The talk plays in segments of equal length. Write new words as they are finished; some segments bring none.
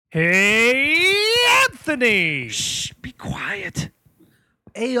Hey, Anthony! Shh, be quiet.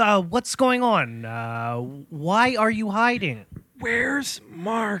 Hey, what's going on? Why are you hiding? Where's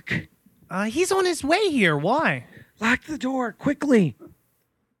Mark? He's on his way here. Why? Lock the door, quickly.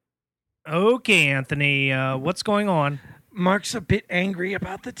 Okay, Anthony, what's going on? Mark's a bit angry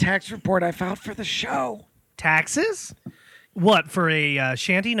about the tax report I filed for the show. Taxes? What, for a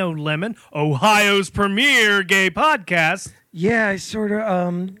Shanty No Lemon, Ohio's premier gay podcast? Yeah, I sort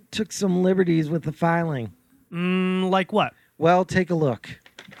of took some liberties with the filing. Like what? Well, take a look.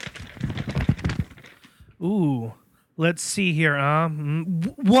 Ooh, let's see here.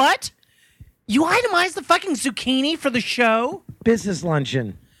 What? You itemized the fucking zucchini for the show? Business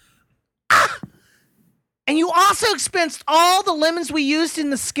luncheon. And you also expensed all the lemons we used in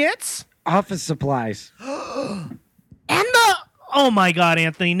the skits? Office supplies. And oh my God,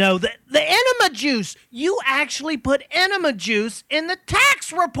 Anthony, no, the enema juice. You actually put enema juice in the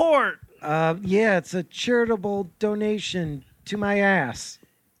tax report. Yeah, it's a charitable donation to my ass.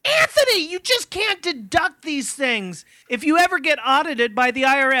 Anthony, you just can't deduct these things. If you ever get audited by the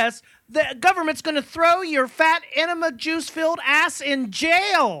IRS, the government's going to throw your fat enema juice-filled ass in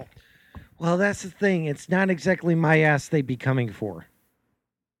jail. Well, that's the thing. It's not exactly my ass they'd be coming for.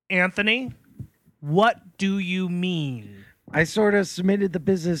 Anthony, what do you mean? I sort of submitted the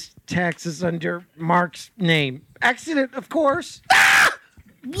business taxes under Mark's name. Accident, of course. Ah!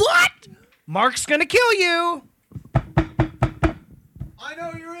 What? Mark's gonna kill you. I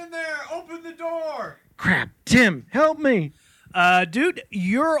know you're in there. Open the door. Crap. Tim, help me. Dude,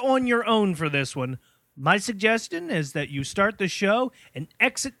 you're on your own for this one. My suggestion is that you start the show and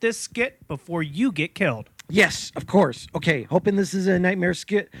exit this skit before you get killed. Yes, of course. Okay, hoping this is a nightmare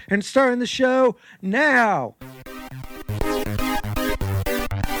skit and starting the show now.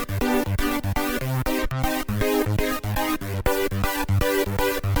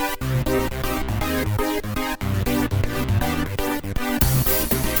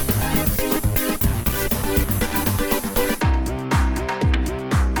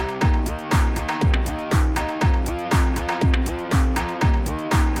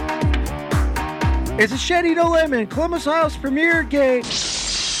 It's a Shanty No Lemon, Columbus, Ohio's premier gay.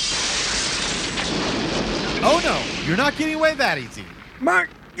 Oh no, you're not getting away that easy. Mark,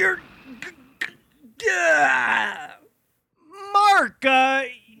 you're. Mark,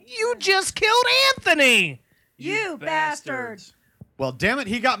 you just killed Anthony. You bastards. Well, damn it,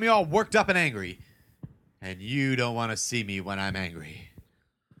 he got me all worked up and angry. And you don't want to see me when I'm angry.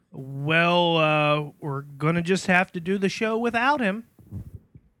 Well, we're gonna just have to do the show without him.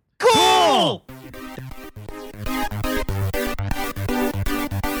 Cool!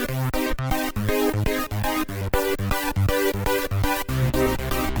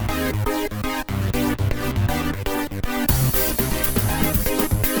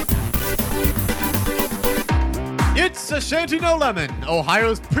 It's a Shanty No Lemon,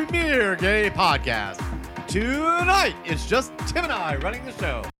 Ohio's premier gay podcast. Tonight, it's just Tim and I running the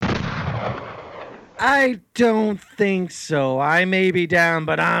show. I don't think so. I may be down,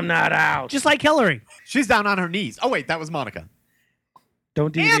 but I'm not out. Just like Hillary. She's down on her knees. Oh, wait, that was Monica.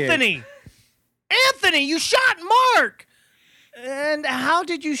 Don't deviate. Anthony, you shot Mark. And how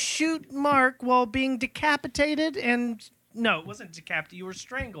did you shoot Mark while being decapitated? And no, it wasn't decapitated. You were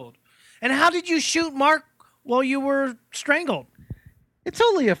strangled. And how did you shoot Mark while you were strangled? It's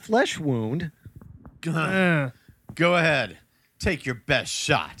only a flesh wound. Go ahead. Take your best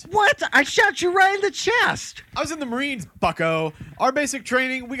shot. What? I shot you right in the chest. I was in the Marines, bucko. Our basic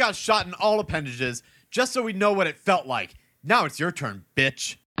training, we got shot in all appendages just so we know what it felt like. Now it's your turn,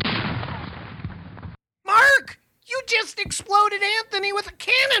 bitch. Mark, you just exploded Anthony with a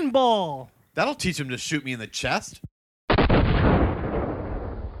cannonball. That'll teach him to shoot me in the chest.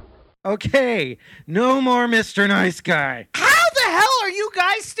 Okay, no more Mr. Nice Guy. How the hell are you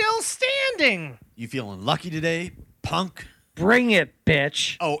guys still standing? You feeling lucky today, punk? Bring it,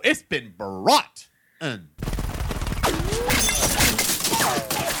 bitch. Oh, it's been brought.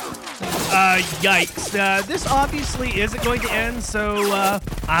 Yikes. This obviously isn't going to end, so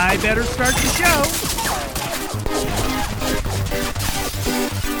I better start the show.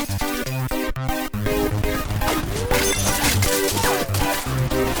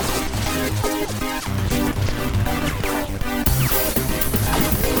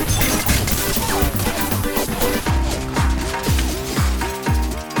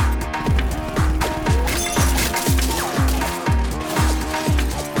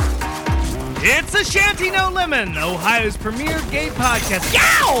 It's a Shanty No Lemon, Ohio's premier gay podcast.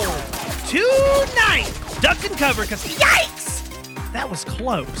 Yow! Tonight, duck and cover, because yikes! That was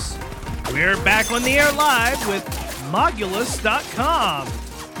close. We're back on the air live with Modulus.com.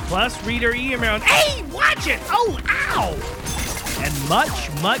 plus reader email. Hey, watch it! Oh, ow! And much,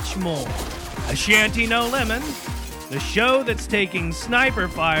 much more. A Shanty No Lemon, the show that's taking sniper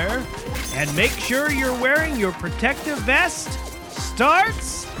fire, and make sure you're wearing your protective vest,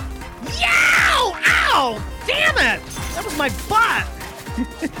 starts... Yow! Ow! Damn it! That was my butt!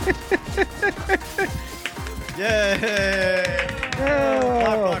 Yay!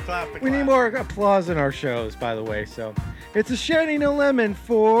 Oh, clap, we need more applause in our shows, by the way. So it's a Shanty No Lemon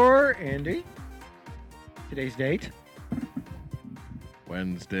for Andy. Today's date.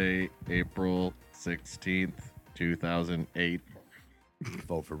 Wednesday, April 16th, 2008.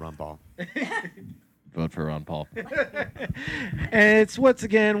 Vote for Ron Paul. Vote for Ron Paul. And it's once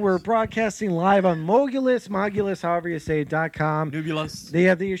again, we're broadcasting live on Mogulus, however you say it.com. Nubulus. They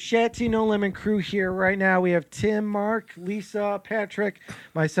have the Shanty No Lemon crew here right now. We have Tim, Mark, Lisa, Patrick,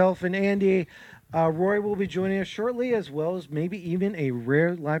 myself, and Andy. Roy will be joining us shortly, as well as maybe even a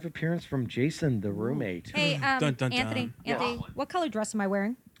rare live appearance from Jason, the roommate. Hey, Dun, dun, Anthony, dun. what color dress am I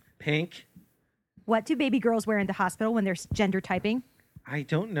wearing? Pink. What do baby girls wear in the hospital when they're gender typing? I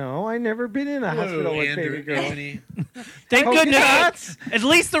don't know. I've never been in a hospital with baby girls. Thank Polka goodness. dots? At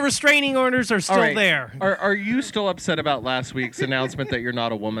least the restraining orders are still All right. there. Are you still upset about last week's announcement that you're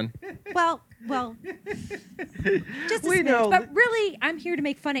not a woman? Well, just a We smidge. know. But really, I'm here to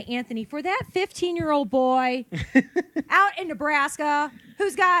make fun of Anthony for that 15-year-old boy out in Nebraska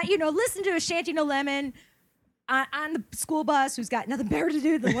who's got, listen to a Shanty No Lemon on the school bus, who's got nothing better to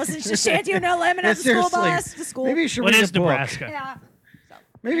do than listen to Shanty No Lemon on the school Seriously. bus to school. Maybe you should What read is a book. Nebraska? Yeah.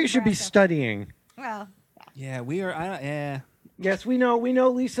 Maybe you should be Nebraska. studying. Well, Yeah, we are. Yeah. Yes, we know. We know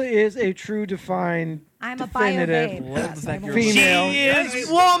Lisa is a true defined I'm a bio definitive babe. What Yes, does that I'm a girl- She female. is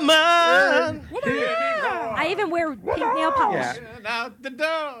woman. I even wear pink nail polish. Yeah. Out the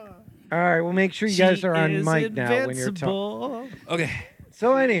door. All right, well, make sure you guys are on mic now when you're talking. invincible. Okay.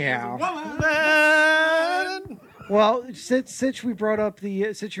 So anyhow, Woman. well, since we brought up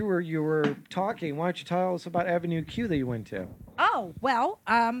since you were talking, why don't you tell us about Avenue Q that you went to? Oh, well,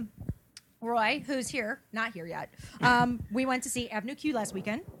 Roy, who's here, not here yet, we went to see Avenue Q last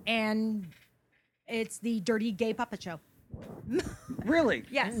weekend, and it's the Dirty Gay Puppet Show. Really?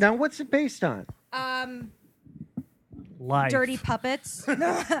 Yes. Now, what's it based on? Life. Dirty puppets.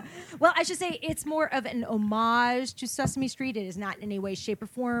 Well, I should say it's more of an homage to Sesame Street. It is not in any way, shape, or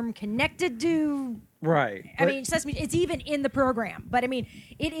form connected to. Right. I mean, Sesame. It's even in the program, but I mean,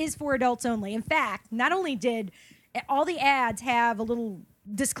 it is for adults only. In fact, not only did all the ads have a little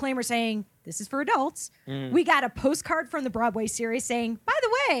disclaimer saying this is for adults, we got a postcard from the Broadway series saying, by the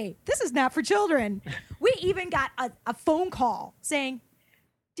way, this is not for children. We even got a phone call saying,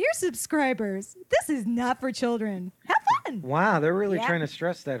 dear subscribers, this is not for children. Have fun. Wow, they're really Yeah. trying to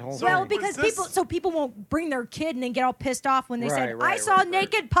stress that whole Well, thing. because this- people won't bring their kid and then get all pissed off when they said, Right, I saw right.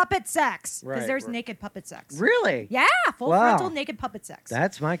 naked puppet sex. Because Right, there's right. naked puppet sex. Really? Yeah, full Wow. frontal naked puppet sex.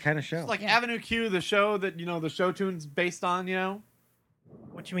 That's my kind of show. It's like Avenue Q, the show that, the show tune's based on,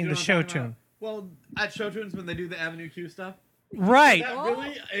 What you mean You know the what show I'm talking tune? about? Well, at show tunes when they do the Avenue Q stuff. Right. Is that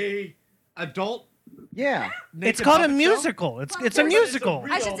really a adult Yeah. It's naked called a puppet show? musical. It's Well, it's a there's- musical.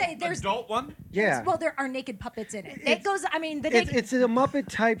 Real I should say there's- adult one. Yeah. Well, there are naked puppets in it. It goes, I mean, the naked. It's a Muppet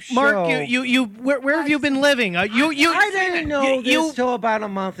type show. Mark, where have you been living? You I didn't know you- this you- till about a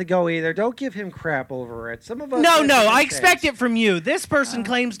month ago either. Don't give him crap over it. Some of us. No, make no, I mistakes. expect it from you. This person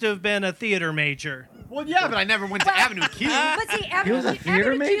claims to have been a theater major. Well, yeah, but I never went to Avenue Q. But see, He was a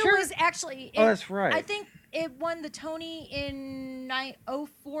theater Avenue Q major? was actually. Oh, that's right. I think it won the Tony in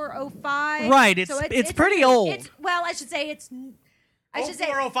 04, 05. Right, it's pretty old. Well, I should say it's. I should say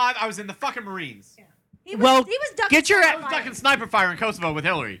 0405, I was in the fucking Marines. he was, Well, he was ducking get your- I was ducking sniper fire in Kosovo with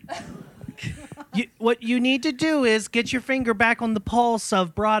Hillary. What you need to do is get your finger back on the pulse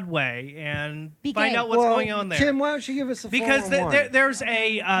of Broadway and Be find gay. out what's Well, going on there. Tim, why don't you give us a Because 411? there's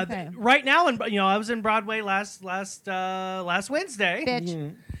a Okay. right now, and I was in Broadway last Wednesday,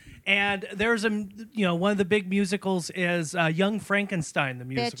 bitch. and there's one of the big musicals is Young Frankenstein, the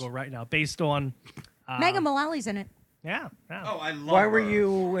musical right now, based on Megan Mullally's in it. yeah. Oh, I love Why were her.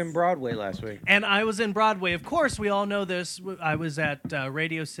 you in Broadway last week? And I was in Broadway. Of course, we all know this. I was at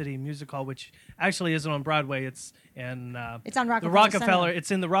Radio City Music Hall, which actually isn't on Broadway. It's in It's on the Rockefeller Rockefeller. Center.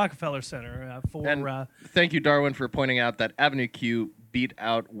 It's in the Rockefeller Center And thank you, Darwin, for pointing out that Avenue Q beat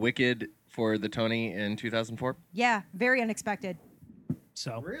out Wicked for the Tony in 2004. Yeah, very unexpected.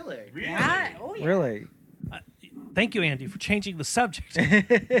 so. Really? Yeah. Oh, yeah. Really? Thank you, Andy, for changing the subject.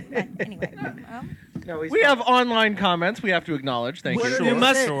 Anyway. No, he's We fine. have online comments we have to acknowledge. Thank What you. are You they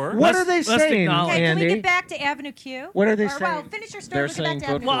must- saying? sure. What Let's- are they let's saying, acknowledge- Okay, can we Andy? get back to Avenue Q? What are they Well, saying? finish your story. They're We'll get back saying to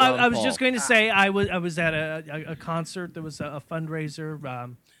vote Avenue for Well, Q. I was Paul. just going to say I was at a concert. There was a fundraiser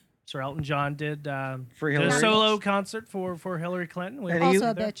Sir Elton John did For did a Hillary. solo concert for Hillary Clinton. And Also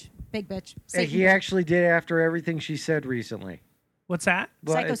a bitch. Big bitch. And Satan he bitch. actually did after everything she said recently. What's that?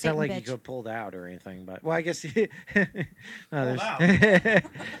 Well, Psycho it's not Satan like he bitch. got pulled out or anything, but I guess he.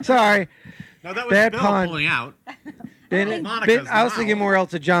 Sorry, No, that was Bad Bill pun. pulling out. I Monica's was thinking out. more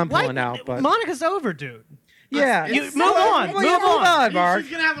else of John Why- pulling out, but Monica's over, dude. yeah, You- It's- move on, Well, move yeah, on. Mark.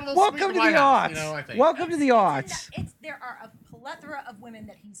 She's gonna have a little Welcome sweet to the White House, aughts. you know, I think. Welcome to the aughts. There are a plethora of women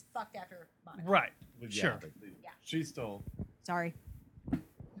that he's fucked after Monica. Right. Yeah, Sure. but she's still. Sorry.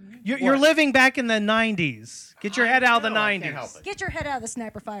 You're living back in the 90s. Get your head out of the I can't help 90s. it. Get your head out of the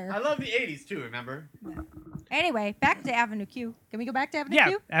sniper fire. I love the 80s too, remember? Anyway, back to Avenue Q. Can we go back to Avenue Yeah,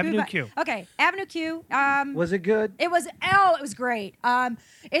 Q? Can we Avenue go back- Q. Okay, Avenue Q. Was it good? It was great.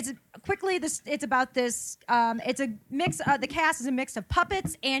 It's quickly this. It's about this. It's a mix. The cast is a mix of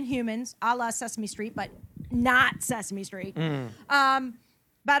puppets and humans, a la Sesame Street, but not Sesame Street.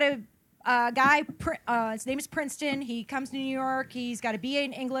 About a guy. His name is Princeton. He comes to New York. He's got a BA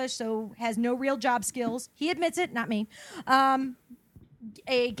in English, so has no real job skills. He admits it, not me.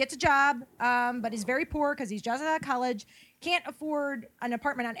 Gets a job, but is very poor because he's just out of college. Can't afford an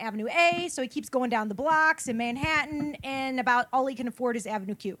apartment on Avenue A, so he keeps going down the blocks in Manhattan, and about all he can afford is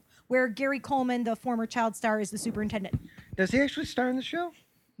Avenue Q, where Gary Coleman, the former child star, is the superintendent. Does he actually star in the show?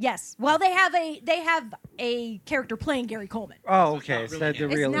 Yes. Well, they have a character playing Gary Coleman. Oh, okay. So that's the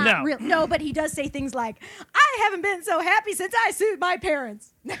It's real. not No. real. No, but he does say things like, "I haven't been so happy since I sued my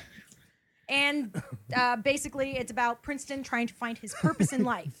parents." And basically, it's about Princeton trying to find his purpose in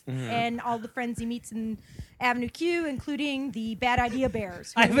life, and all the friends he meets in Avenue Q, including the Bad Idea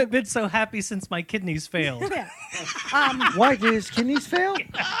Bears. I haven't been so happy since my kidneys failed. Yeah. Why did his kidneys fail?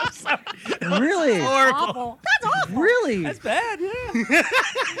 Really? Awful. That's awful. Really? That's bad, yeah.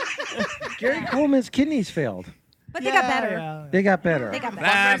 Gary Coleman's kidneys failed. But they got better. Yeah. They got better. They got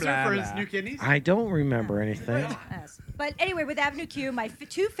better. Fundraiser for his new kidneys? I don't remember anything. Yes. But anyway, with Avenue Q, my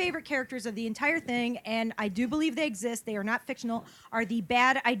two favorite characters of the entire thing, and I do believe they exist, they are not fictional, are the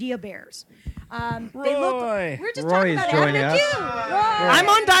Bad Idea Bears. They look. Roy. We're just Roy talking is about joining Avenue us. Q. I'm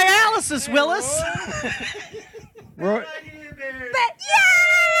on dialysis, Willis. Roy, But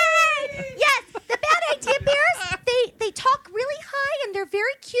yay! Yes, the Bad Idea Bears. They talk really high and they're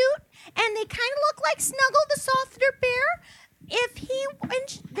very cute, and they kind of look like Snuggle the softer bear.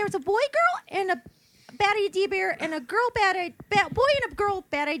 There's a boy girl and a Bad Idea Bear and a girl boy and a girl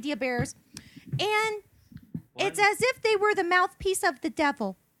Bad Idea Bears, and it's as if they were the mouthpiece of the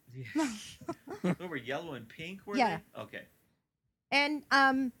devil. They were yellow and pink, were Yeah. they? Okay. And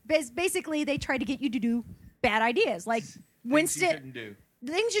basically they try to get you to do bad ideas, like Things you Winston. shouldn't do.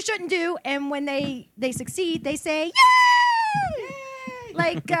 Things you shouldn't do, and when they succeed, they say yay!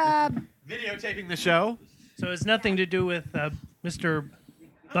 Like Videotaping the show. So it's nothing to do with Mr.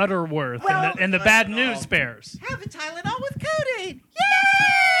 Butterworth Well- and the Bad News Bears. Have a Tylenol with codeine.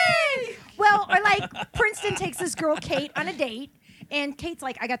 yay! Well, or like Princeton takes this girl Kate on a date, and Kate's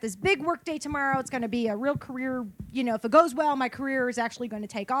like, I got this big work day tomorrow. It's going to be a real career. You know, if it goes well, my career is actually going to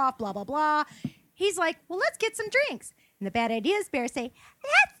take off. Blah blah blah. He's like, well, let's get some drinks. And the Bad Ideas Bears say,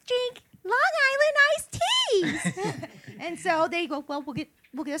 let's drink Long Island iced teas. And so they go, well, we'll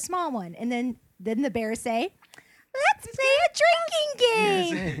get a small one. And then the bears say, let's play a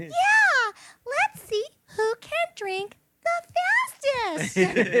drinking game. Yeah, let's see who can drink the fastest.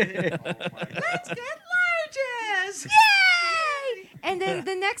 Let's get largest. Yay! And then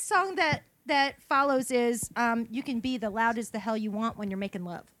the next song that follows is You Can Be the Loud as the Hell You Want When You're Making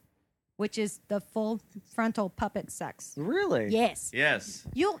Love, which is the full frontal puppet sex. really? Yes. Yes.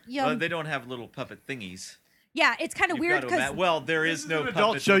 You'll Well, they don't have little puppet thingies. yeah, it's kind of You've weird got to because well, there This is is no an puppet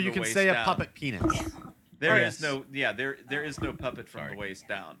adult show. from You the can waist say a down. puppet penis. There Oh, is yes. no, there is no puppet from the waist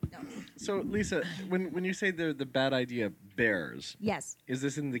down. So, Lisa, when you say they're the Bad Idea Bears, yes, is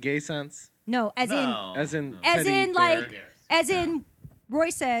this in the gay sense? no, as No. As in, as Teddy in Bear? like, as in,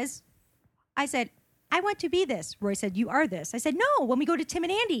 Roy says, I said, I want to be this. Roy said, you are this. I said, no. When we go to Tim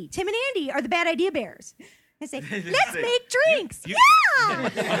and Andy are the Bad Idea Bears. I say, let's say, make drinks. you- Yeah.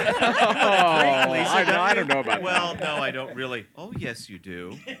 Oh, Lisa, I don't know about Well, no, I don't really. Oh, yes, you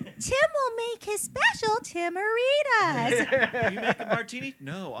do. Tim will make his special Timaritas. You make a martini?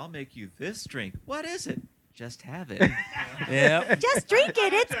 No, I'll make you this drink. What is it? Just have it. Yep. Just drink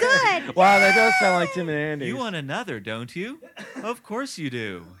it. It's good. Wow, that does sound like Tim and Andy. You want another, don't you? Of course you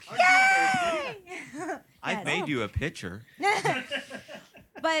do. Yay! I've made you a pitcher.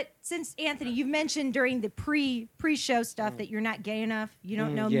 But since Anthony, you've mentioned during the pre-show stuff that you're not gay enough, you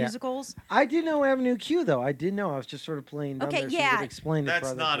don't know yeah. musicals. I did know Avenue Q though. I did know. I was just sort of playing dumb Okay, there so yeah. you could explain it for That's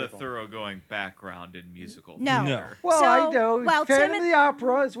other not people. a thoroughgoing background in musical No. theater. Well, So, I know. well, Phantom Tim of the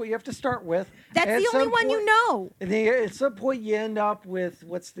Opera is what you have to start with. That's At the only some one you point- know. And then at some point you end up with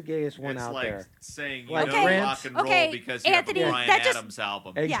what's the gayest one It's out like there? saying you Like know Rent. rock and roll Okay, because you Anthony, have a Bryan that just- Adams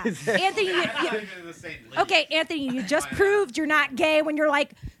album. Yeah, Exactly. Anthony. Okay, Anthony, you just proved you're not gay when you're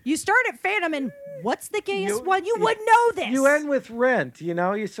like, you start at Phantom and what's the gayest one? You would know this. You end with Rent, you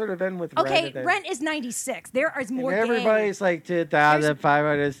know? You sort of end with Rent. Okay, and then- Rent is 96. There is more and gay. everybody's like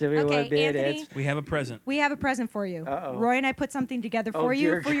 2,571 Okay, minutes. Anthony. We have a present. We have a present for you. Uh-oh. Roy and I put something together Oh, for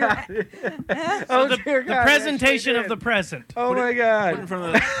you dear for your. God. Oh, The, dear the God, presentation I of sure the present. did. Oh, my Put it in God. front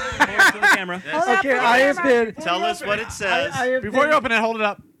of the, hold it to the camera. Hold up Okay, for the I have camera. been. Tell us what it says. I have Before been, you open it, hold it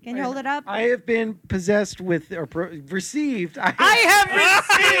up. Can you hold it up? I have been possessed with or received. I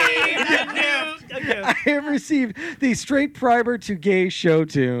have received. I have received the Straight Primer to Gay show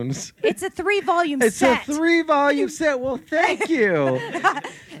tunes. It's a 3-volume It's set. a 3-volume set. Well, thank you.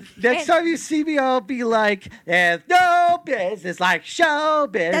 Next time you see me, I'll be like, "There's no business like show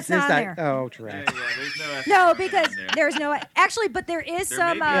business." That's not on like, there. Oh, Yeah, trash. yeah, there's no Ethel No, Merman because in there. there's no. Actually, but there is There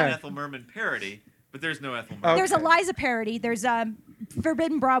some. may be an Yeah. Ethel Merman parody, but there's no Ethel Okay. Merman. There's a Liza parody. There's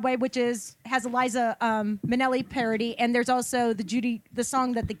Forbidden Broadway, which has a Liza Minnelli parody, and there's also the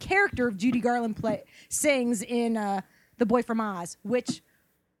song that the character of Judy Garland sings in The Boy from Oz, which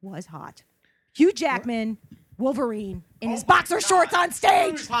was hot. Hugh Jackman, Wolverine, in his boxer shorts on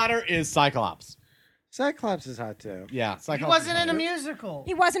stage. Who's hotter is Cyclops. Cyclops is hot too. Yeah, He Cyclops. wasn't is in a hotter. musical.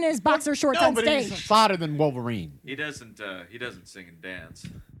 He wasn't in his boxer shorts No, on but stage. he's hotter than Wolverine. He doesn't sing and dance.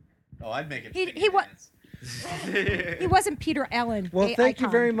 Oh, I'd make it. He wasn't Peter Allen. Well, a thank you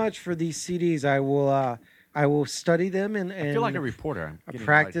icon. very much for these CDs. I will study them and I feel like a reporter. I'm getting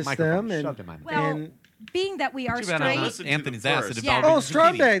practice my microphone them and- shoved in my mouth. Well, and being that we are Too bad I straight. don't listen to Anthony's them acid first. Yeah. developing oh,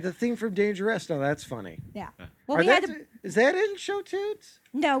 zucchini. Strawbag, the theme from Dangerous. No, that's funny. Yeah. Well, Are we had that- to. Is that in Show Tunes?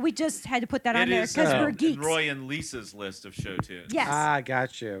 No, we just had to put that on It there is because we're in geeks. Roy and Lisa's list of show tunes. Yes. Ah,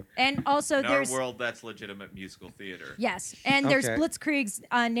 got you. And also In our there's world, that's legitimate musical theater. yes, and there's Okay. Blitzkrieg's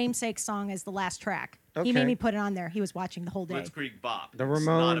namesake song as the last track. He Okay. made me put it on there. He was watching the whole day. Blitzkrieg Bop. The It's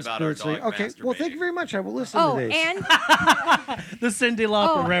not Ramones, about our Blitzkrieg. dog Okay, well, thank you masturbating. very much. I will listen Oh, to this. and The Cyndi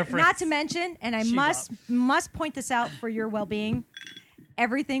Lauper reference. not to mention, and I must point this out for your well-being.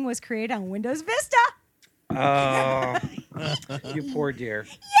 Everything was created on Windows Vista. Oh, you poor dear.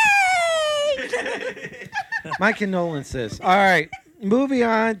 Yay! My condolences. All right, moving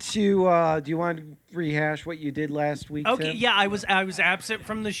on to. Do you want to rehash what you did last week? Okay, Tim? yeah, I was absent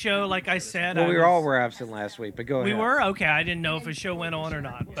from the show, like I said. Well, I we was- all were absent last week, but go We ahead. were okay. I didn't know if a show went on or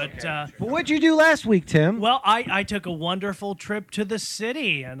not, but But what'd you do last week, Tim? well, I took a wonderful trip to the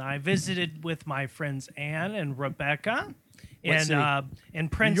city, and I visited with my friends Anne and Rebecca, city? in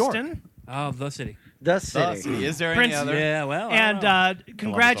Princeton. Oh, the city. The city. Is there any Prince- other? Yeah, well. I And don't know.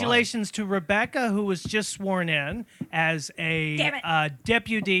 congratulations to Rebecca, who was just sworn in as Damn it. a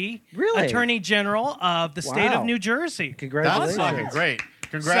deputy Really? attorney general of the state Wow. of New Jersey. That's Congratulations. fucking great.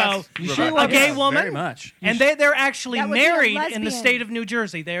 Congrats. So, You Rebecca. should a like gay it. woman, very much. and they're actually That would be a married in the lesbian. state of New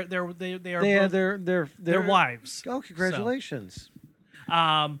Jersey. They are They both, they're they're wives. Oh, congratulations.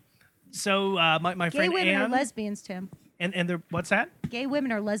 So my Gay friend women are Anne lesbians, Tim. and they're what's that? Gay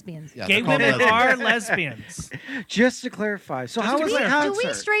women are lesbians. Yeah, Gay they're called women lesbians. are lesbians. Just to clarify. So how to was be the clear. Do we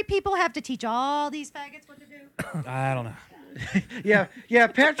concert? straight people have to teach all these faggots what to do? I don't know. Yeah.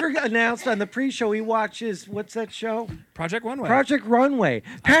 Patrick announced on the pre-show he watches what's that show? Project Runway. Project Runway.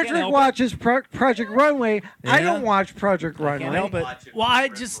 Patrick help it. watches Project Runway. I Yeah. don't watch Project Can't Runway. help it. Watch it Well, I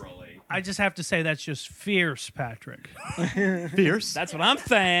peripherally. just have to say that's just fierce, Patrick. Fierce. That's what I'm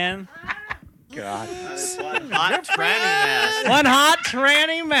saying. God. Hot tranny mess. One hot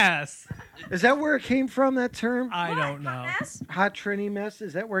tranny mess. Is that where it came from? That term? I don't know. Mess? Hot tranny mess.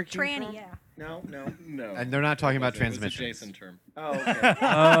 Is that where it came from? Tranny, yeah. No. No. And they're not talking about It was a transmission. Jason term. Oh, okay.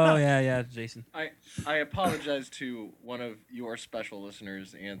 Oh, yeah, Jason. I apologize to one of your special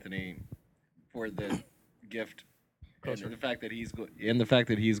listeners, Anthony, for the gift and the fact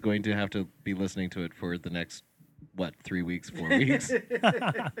that he's going to have to be listening to it for the next 3 weeks, 4 weeks.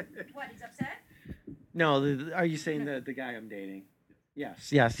 What, he's upset? No, are you saying the guy I'm dating? Yes.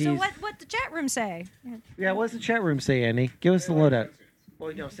 He's, So what the chat room say? Yeah, what's the chat room say, Andy? Give us the lowdown.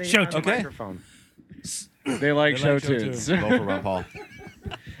 Well, no, say Show it on the okay. microphone. They like show tunes. Vote for Ron Paul.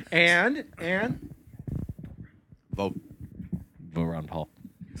 And Vote. Vote Ron Paul.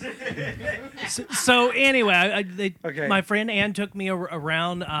 So anyway, Okay. my friend Ann took me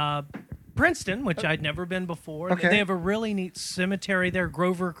around Princeton, which I'd never been before. Okay. They have a really neat cemetery there.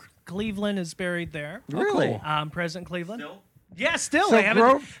 Grover Cleveland is buried there. Really? President Cleveland. Still? Yeah, still. So they have it.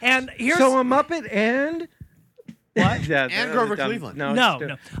 Grove- And here's So a Muppet and what? Yeah, And that Grover was dumb. Cleveland. No, No, it's no.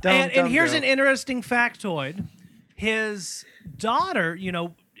 dumb, And dumb here's joke. an interesting factoid. His daughter,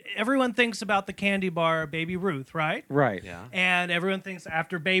 everyone thinks about the candy bar Baby Ruth, right? Right. Yeah. And everyone thinks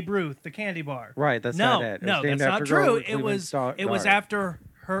after Babe Ruth, the candy bar. Right, that's no, not it. It was No, named that's not after true. Grover It Cleveland's was it was daughter.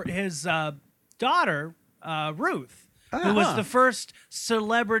 after his daughter, Ruth, who was the first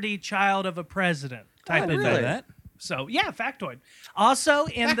celebrity child of a president type Oh, of really? thing. That? So yeah, factoid. Also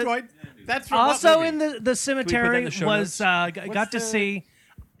in Factoid. That's from also what in movie? the cemetery in the show was notes? got to see.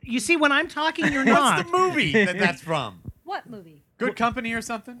 You see, when I'm talking, you're What's not. the movie that's from? What movie? Good Company or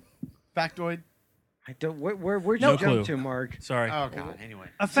something? Factoid. I don't. Where'd you No jump clue. to, Mark? Sorry. Oh God. Anyway.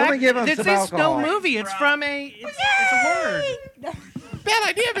 A Somebody fact, give us this some is no alcohol. movie. It's from it's a word. Bad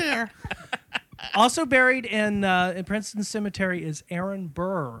idea there. Also buried in Princeton Cemetery is Aaron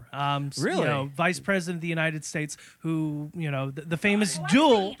Burr, Really? Vice President of the United States, who the famous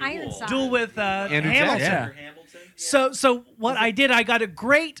duel with Andrew Hamilton. Jackson. Yeah. So what I did, I got a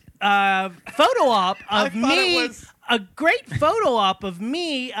great photo op I of thought me. it was- A great photo op of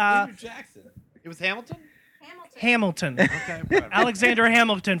me. Andrew Jackson. It was Hamilton. Hamilton. Okay. whatever. Alexander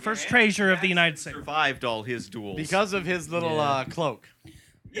Hamilton, first treasure of the United States. Survived all his duels. Because of his little Yeah. cloak.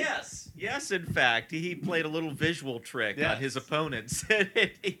 Yes, in fact. He played a little visual trick Yes. on his opponents, and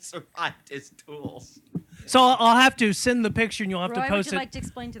he survived his duels. So I'll have to send the picture, and you'll have Roy, to would post you it. like to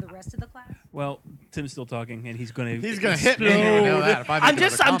explain to the rest of the class? Well, Tim's still talking, and he's going to. He's gonna hit me. I know that. If I make I'm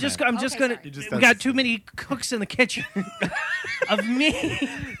just another I'm comment. just Okay, gonna. sorry. He just We does got this. too many cooks in the kitchen of me.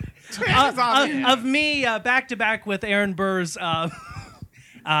 It's on me. Of me back to back with Aaron Burr's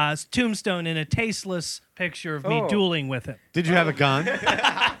tombstone in a tasteless picture of me Oh. dueling with him. Did you have a gun?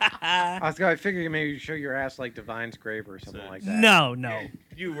 I figured maybe you show your ass like Divine's grave or something like that. No, no.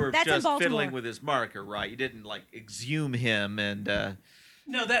 You were That's in just Baltimore. fiddling with his marker, right? You didn't like exhume him, and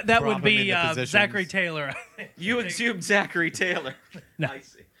No, that Prop would him be into positions. Zachary Taylor. you exhumed Zachary Taylor. No. I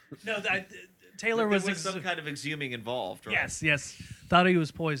see. No, Taylor There was. was some kind of exhuming involved, right? Yes. Thought he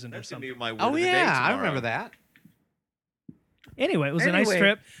was poisoned or That's gonna something. be my word Oh of the day yeah, I tomorrow. remember that. Anyway, it was a nice Anyway.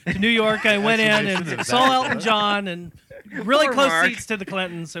 trip to New York. I went in Explanation and of saw that. Elton John and really Poor close Mark. seats to the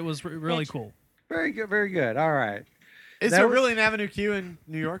Clintons. It was really cool. Very good. Very good. All right. Is That there was- really an Avenue Q in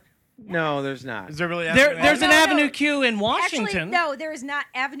New York? No, there's not. Is there really? There's No, an no. Avenue Q in Washington. Actually, no, there is not.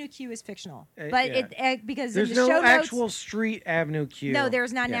 Avenue Q is fictional, but yeah. because There's in the no show actual notes, street Avenue Q. no,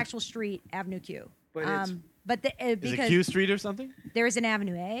 there's not an Yeah. actual street Avenue Q. But it's- But Is it because Q Street or something? there's an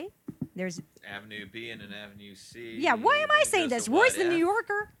Avenue A, there's Avenue B and an Avenue C. yeah. Why am I Then saying goes this? to Roy's what, the New F?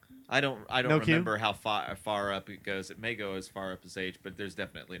 Yorker. I don't No Q? remember how far up it goes. It may go as far up as H, but there's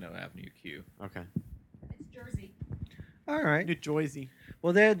definitely no Avenue Q. Okay. It's Jersey. All right. New Jersey.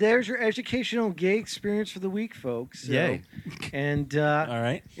 Well, there's your educational gay experience for the week, folks. So- Yay. And All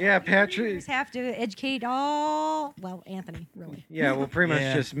right. yeah, You Patrick. just have to educate all. Well, Anthony, really. Yeah, well, pretty much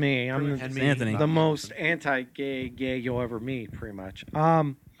Yeah. just me. I'm And the, me. Anthony. the most anti-gay you'll ever meet, pretty much.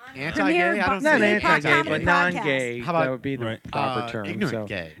 Anti-gay? I don't Not see Premier anti-gay, Comedy but Podcast. non-gay. How about, that would be the Right. proper term. ignorant so.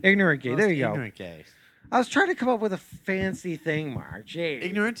 gay. Ignorant gay. There you go. Ignorant gay. I was trying to come up with a fancy thing, Mark. Gee.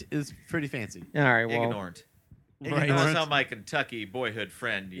 Ignorant is pretty fancy. All right. Well, Ignorant. Right. That's how my Kentucky boyhood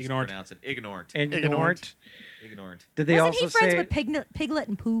friend used Ignorant. to pronounce it. Ignorant. ignorant. Ignorant. Did they Wasn't also he friends say? with Piglet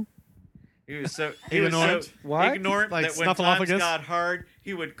and Pooh? He was so Ignorant? What? ignorant Like that when times Snuffleupagus? got hard,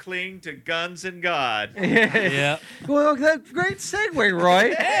 he would cling to guns and God. Yeah. Well, that's great segue, Roy.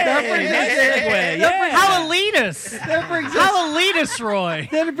 that brings us, segue, yeah. How elitist! that brings us. How elitist, Roy!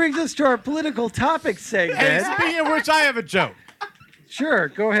 That brings us to our political topic And segment. speaking of which, I have a joke. Sure,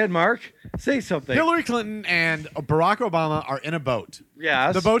 go ahead, Mark. Say something. Hillary Clinton and Barack Obama are in a boat.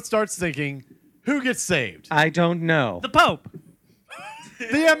 Yes. The boat starts sinking. Who gets saved? I don't know. The Pope.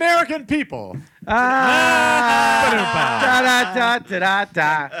 The American people. Da da da da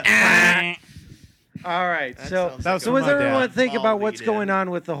da. All right. So, That was so from what does my everyone dad. think All about what's lead going in. on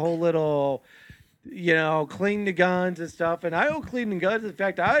with the whole little, clean the guns and stuff? And I don't clean the guns. In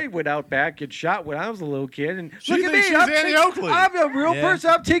fact, I went out back and shot when I was a little kid. And She look at thinks me, she's I'm, Annie Oakley. I'm a real Yeah. person.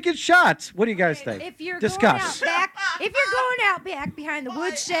 I'm taking shots. What do you guys think? If you're Discuss. going out back, if you're going out back behind the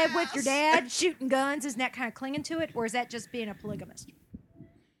woodshed with your dad shooting guns, isn't that kind of clinging to it, or is that just being a polygamist?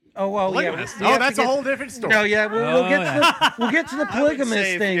 Oh well, yeah. Polygamist. we Oh, have to that's a get- whole different story. No, yeah, we'll get to the we'll get to the I would polygamist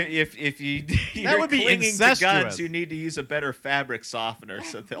say thing. if you're would be clinging to incestuous. guns, you need to use a better fabric softener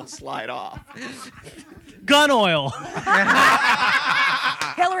so they'll slide off. Gun oil.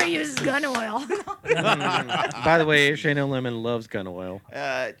 Hillary uses gun oil. By the way, Shane Lemon loves gun oil.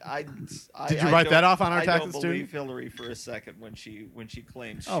 Did you write that off on our I taxes, don't too? believe Hillary for a second when she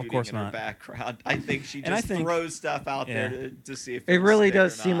claims Oh, of shooting course in her not. background. I think she And I just think- throws stuff out Yeah. there to see if It it'll really stick or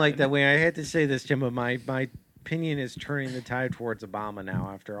does seem not. like that way. I had to say this, Jim, but my opinion is turning the tide towards Obama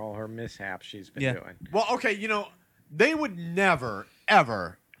now after all her mishaps she's been Yeah. doing. Well, okay, they would never,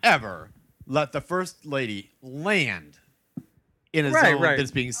 ever, ever let the first lady land in a Right, zone right.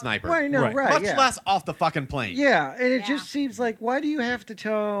 that's being sniped. Right, no, Right. right, Much yeah. less off the fucking plane. Yeah, and it Yeah. just seems like, why do you have to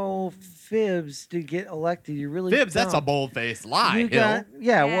tell fibs to get elected? You really Fibs, that's a don't. bold-faced lie, You Hill. got,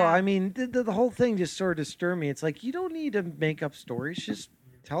 yeah, well, Yeah. I mean, the whole thing just sort of disturbed me. It's like, you don't need to make up stories. Just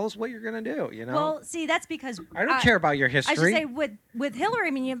tell us what you're going to do, you know? Well, see, that's because I don't care about your I should history. say with Hillary,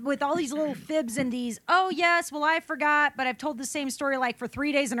 I mean, with all these little fibs and these, oh yes, well I forgot, but I've told the same story like for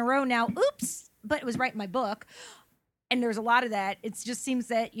 3 days in a row now. Oops, but it was right in my book, and there's a lot of that. It just seems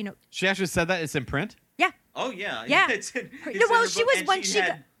that She actually said that it's in print? Oh yeah, Yeah. It's in No, her well, book, she was and when she she had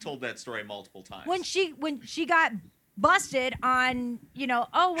got- told that story multiple times. when she got busted on,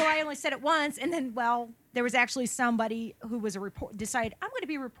 oh well, I only said it once, and then there was actually somebody who was decided I'm going to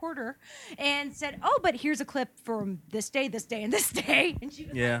be a reporter, and said, oh, but here's a clip from this day, and this day, and she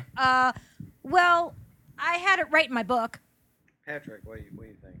was Yeah. like, well, I had it right in my book. Patrick, what do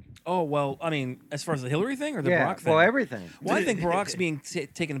you think? Oh well, I mean, as far as the Hillary thing or the Yeah, Barack thing? well, everything. Well, I think Barack's being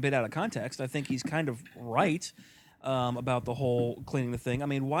taken a bit out of context. I think he's kind of right about the whole cleaning the thing. I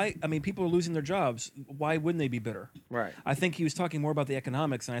mean, why? I mean, people are losing their jobs. Why wouldn't they be bitter? Right. I think he was talking more about the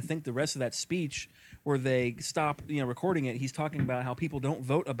economics, and I think the rest of that speech, where they stop, recording it, he's talking about how people don't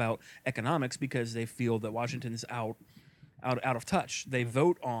vote about economics because they feel that Washington's out of touch. They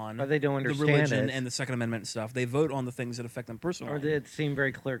vote on Or they don't the understand religion it. and the Second Amendment and stuff. They vote on the things that affect them personally. Or did it seem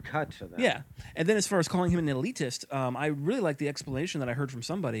very clear cut to them? Yeah, and then as far as calling him an elitist, I really like the explanation that I heard from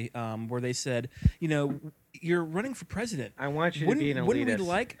somebody where they said, you're running for president. I want you to be an elitist. Wouldn't we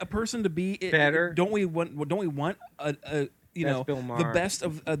like a person to be Better? Don't we want a That's Bill the Maher. best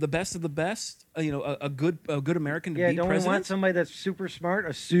of the best of the best? A good American to Yeah, be don't president. we want somebody that's super smart,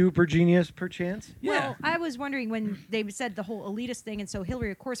 a super genius, perchance? Yeah. Well, I was wondering when they said the whole elitist thing, and so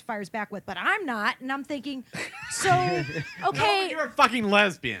Hillary, of course, fires back with, but I'm not. And I'm thinking, so, okay. You're a fucking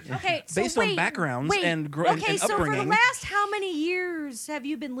lesbian. Okay, so Based on wait, backgrounds wait. and okay, so for the upbringing. last how many years have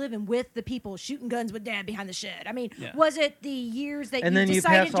you been living with the people shooting guns with Dad behind the shed? I mean, Yeah. was it the years that And you then you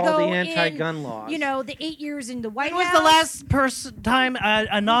decided pass to all go the anti-gun in, laws. the 8 years in the White When was House? the last time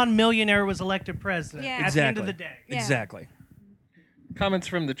a non-millionaire was elected president? Yeah. At the end of the day. Yeah. Exactly. Comments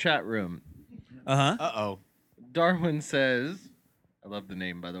from the chat room. Uh huh. Uh-oh. Darwin says, I love the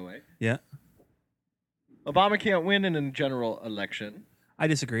name, by the way. Yeah. Obama can't win in a general election. I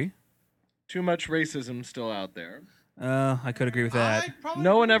disagree. Too much racism still out there. I could agree with that.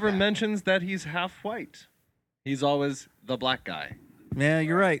 No one ever mentions that he's half white. He's always the black guy. Yeah,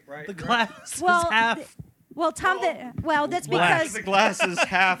 you're right. The glass Well, is half. Well, Tom, that's Black. because The glass is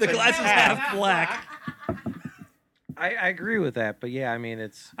half. The and glass is half black. I agree with that, but yeah, I mean,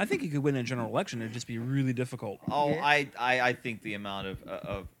 it's I think he could win a general election. It'd just be really difficult. Oh, Yeah. I think the amount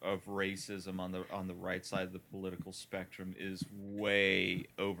of racism on the right side of the political spectrum is way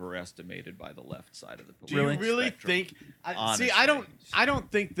overestimated by the left side of the Do political you really spectrum. think? honestly. See, I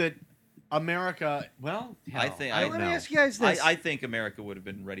don't think that America. Well, I hell, think I I, don't let me know. ask you guys this. I think America would have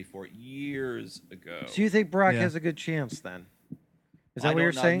been ready for it years ago. Do you think Barack Yeah. has a good chance then? Is I that what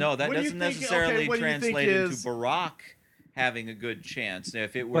you're don't know. saying? No, that What do you doesn't think- necessarily okay, what do you think translate into is- Barack having a good chance. Now,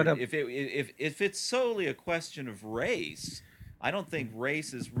 if it were, But, if it's solely a question of race, I don't think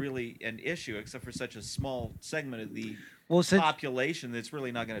race is really an issue, except for such a small segment of the Well, since population that's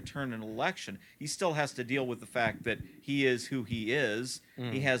really not going to turn an election. He still has to deal with the fact that he is who he is.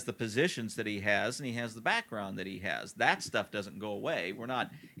 He has the positions that he has, and he has the background that he has. That stuff doesn't go away. We're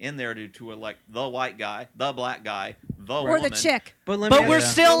not in there to elect the white guy, the black guy, the or woman. the chick. but let me But ask we're you-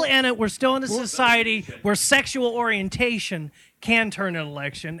 still in it. We're still in a society where sexual orientation can turn an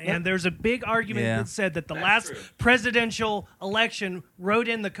election. And there's a big argument Yeah. that said that the That's last true. presidential election rode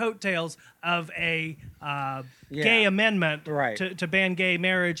in the coattails of a gay amendment Right. to ban gay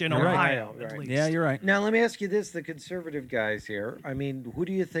marriage in You're right. Ohio, at Right. least. Yeah, you're right. Now let me ask you this: the conservative guys here. I mean, who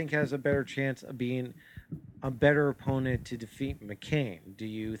do you think has a better chance of being a better opponent to defeat McCain? Do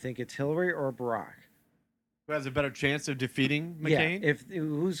you think it's Hillary or Barack? Who has a better chance of defeating Yeah. McCain? If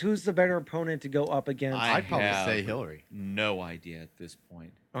who's the better opponent to go up against? I'd probably have say Hillary. No idea at this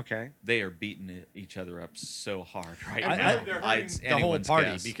point. Okay. They are beating each other up so hard right And now. really they're hurting It's the whole anyone's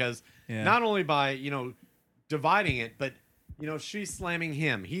party guess. because Yeah. not only by dividing it, but she's slamming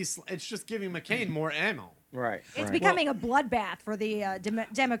him. It's just giving McCain more ammo. Right. It's becoming a bloodbath for the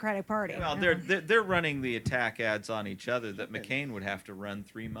Democratic Party. Well, they're running the attack ads on each other that McCain would have to run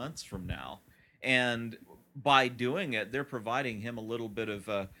 3 months from now, and by doing it, they're providing him a little bit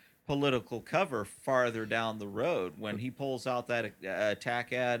of political cover farther down the road. When he pulls out that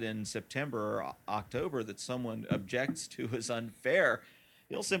attack ad in September or October that someone objects to as unfair,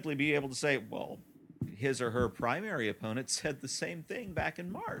 he'll simply be able to say, well, his or her primary opponent said the same thing back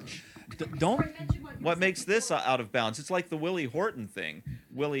in March. What makes this out of bounds? It's like the Willie Horton thing.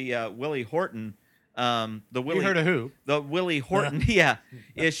 Willie Horton, you heard of who? The Willie Horton,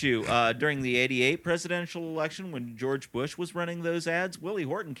 issue during the '88 presidential election when George Bush was running those ads. Willie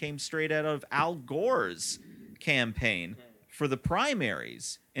Horton came straight out of Al Gore's campaign for the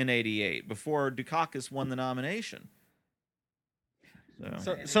primaries in '88 before Dukakis won the nomination.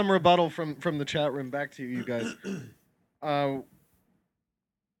 So, some rebuttal from the chat room back to you guys.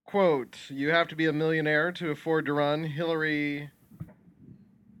 Quote, you have to be a millionaire to afford to run. Hillary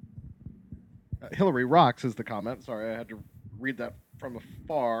rocks is the comment. Sorry, I had to read that from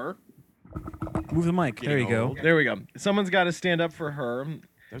afar. Move the mic. There you go. There we go. Someone's got to stand up for her.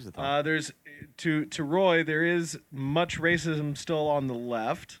 There's the thought. There's to Roy, there is much racism still on the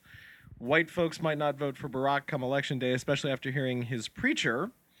left. White folks might not vote for Barack come election day, especially after hearing his preacher.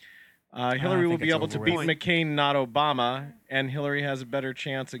 Hillary will be able to beat McCain, not Obama, and Hillary has a better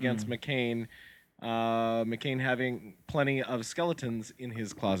chance against McCain. McCain having plenty of skeletons in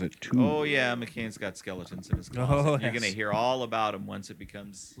his closet, too. Oh, yeah, McCain's got skeletons in his closet. You're going to hear all about him once it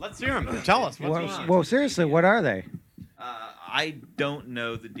becomes... Let's hear him. Tell us. What's going on? Well, seriously, what are they? I don't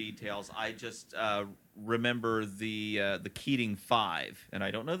know the details. I just remember the Keating Five, and I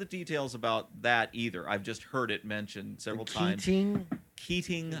don't know the details about that either. I've just heard it mentioned several times. Keating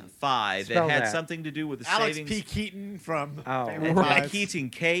Five. Spell It had that. something to do with the Alex savings. P. Keaton from Oh. Five. Keating,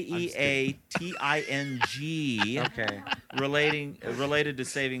 Keating, Okay. related to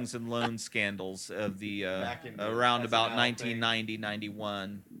savings and loan scandals of the around about 1990,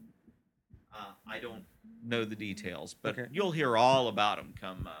 91. I don't know the details, but you'll hear all about them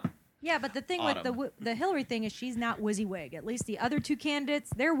come. Yeah, but the thing Autumn. with the Hillary thing is she's not WYSIWYG. At least the other two candidates,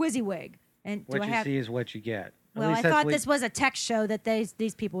 they're WYSIWYG. And What do I you have? see is what you get. At Well, least I that's thought what- this was a tech show that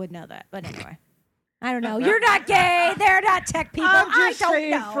these people would know that. But anyway, I don't know. You're not gay. They're not tech people. I'm just I don't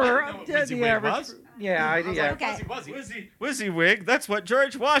saying know. for the WYSIWYG average. was. Yeah, yeah. Okay. WYSIWYG, that's what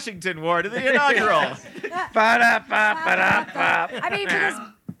George Washington wore to the inaugural. I mean, because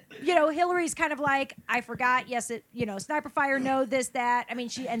Hillary's kind of like, I forgot. Yes, Sniper Fire, no, this, that. I mean,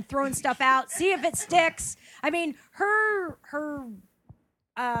 and throwing stuff out, see if it sticks. I mean, her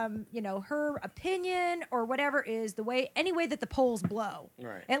opinion or whatever is any way that the polls blow.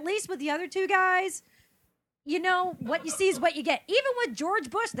 Right. At least with the other two guys, what you see is what you get. Even with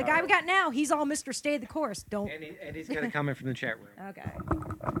George Bush, the guy we got now, he's all Mr. Stay the course. Don't. And he's got a comment from the chat room. Okay.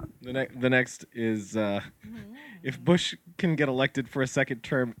 The next is if Bush can get elected for a second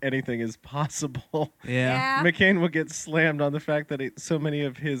term, anything is possible. Yeah. McCain will get slammed on the fact that so many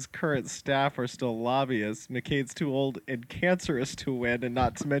of his current staff are still lobbyists. McCain's too old and cancerous to win, and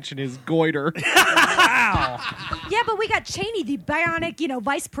not to mention his goiter. Yeah, but we got Cheney, the bionic,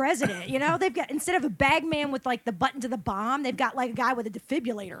 vice president. They've got, instead of a bag man with like the button to the bomb, they've got like a guy with a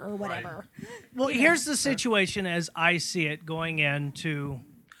defibrillator or whatever. Well, here's the situation as I see it going into.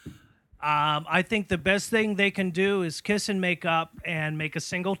 I think the best thing they can do is kiss and make up and make a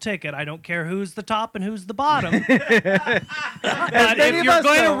single ticket. I don't care who's the top and who's the bottom. But if you're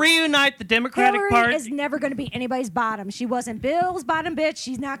going to reunite the Democratic Hillary Party, is never going to be anybody's bottom. She wasn't Bill's bottom bitch.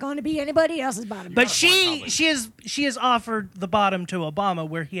 She's not going to be anybody else's bottom. but bitch. she has offered the bottom to Obama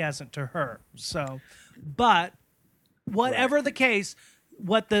where he hasn't to her. So, but whatever the case.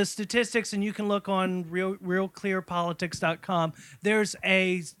 What the statistics, and you can look on realclearpolitics.com, there's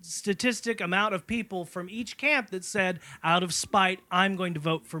a statistic amount of people from each camp that said, out of spite, I'm going to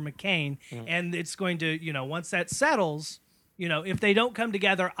vote for McCain. And it's going to, once that settles, if they don't come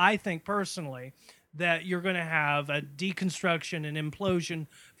together, I think personally that you're going to have a deconstruction and implosion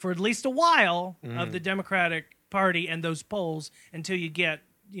for at least a while of the Democratic Party and those polls until you get,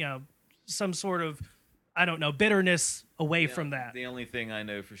 some sort of, I don't know, bitterness away from that. The only thing I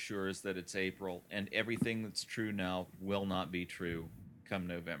know for sure is that it's April, and everything that's true now will not be true come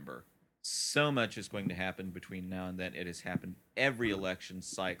November. So much is going to happen between now and then. It has happened every election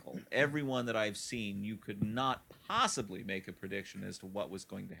cycle. Everyone that I've seen, you could not possibly make a prediction as to what was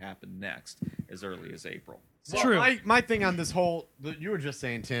going to happen next as early as April. It's true. My thing on this whole that you were just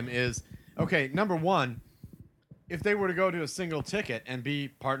saying, Tim, is okay. Number one, if they were to go to a single ticket and be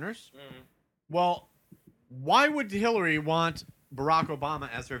partners, well, why would Hillary want Barack Obama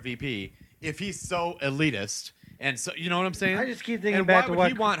as her VP if he's so elitist and so you know what I'm saying? I just keep thinking and back why to would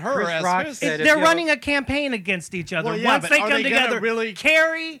what he want her Chris as Rock his? said. They're running a campaign against each other. Well, yeah, Once but they are come they gonna together, really-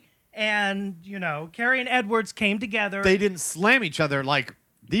 Carrie and Edwards came together. They didn't slam each other like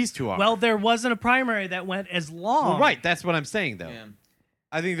these two are. Well, there wasn't a primary that went as long. Well, right. That's what I'm saying, though. Yeah.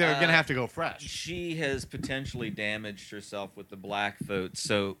 I think they're going to have to go fresh. She has potentially damaged herself with the black vote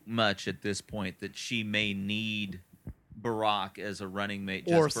so much at this point that she may need Barack as a running mate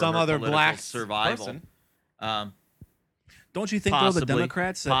just Or for some her other political black survival. person. Don't you think though the Possibly.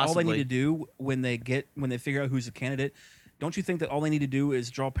 Democrats that all they Possibly. need to do when they figure out who's a candidate, don't you think that all they need to do is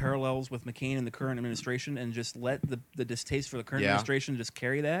draw parallels with McCain and the current administration and just let the distaste for the current Yeah. administration just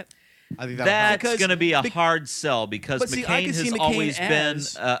carry that? I think that That's going to be a hard sell because But see, I McCain can see has McCain always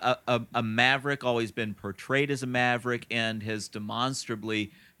as- been a maverick, always been portrayed as a maverick, and has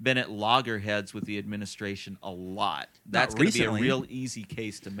demonstrably been at loggerheads with the administration a lot. That's going to be a recently. real easy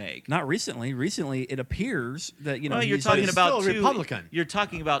case to make. Not recently. Recently, it appears that Well, you're he's talking just- about still a two. Republican. You're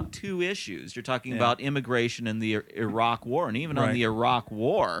talking about two issues. You're talking Yeah. about immigration and the Iraq War, and even on Right. the Iraq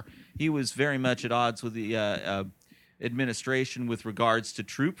War, he was very much at odds with the administration with regards to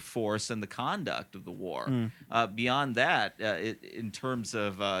troop force and the conduct of the war. Beyond that, in terms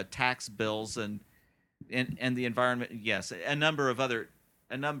of tax bills and the environment, yes, a number of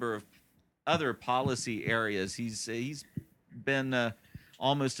other policy areas. He's been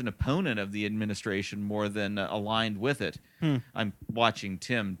almost an opponent of the administration more than aligned with it. I'm watching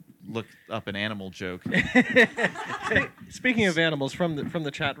Tim look up an animal joke. Speaking of animals, from the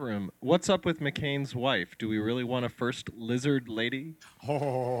chat room, what's up with McCain's wife? Do we really want a first lizard lady?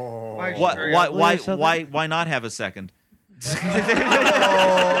 Oh. Why not have a second?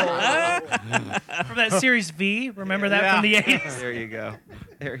 From that series V, remember that from the 80s? There you go.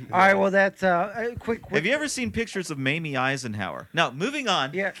 There you go. All right, well, that's quick. Have you ever seen pictures of Mamie Eisenhower? No, moving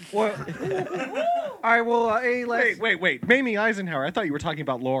on. Yeah. Well. All right. Well, hey, let's. Wait. Mamie Eisenhower. I thought you were talking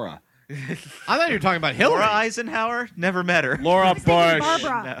about Laura. I thought you were talking about Hillary. Laura Eisenhower? Never met her. Laura Bush.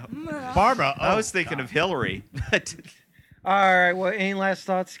 Barbara. Barbara. I was thinking of Hillary. But All right. Well, any last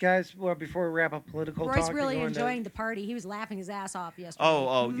thoughts, guys? Well, before we wrap up political Roy's talk. really and go into- enjoying the party. He was laughing his ass off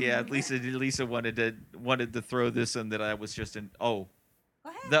yesterday. yeah. Lisa wanted to throw this in that I was just in. Go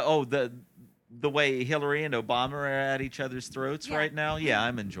ahead. The way Hillary and Obama are at each other's throats Yeah. right now. Yeah,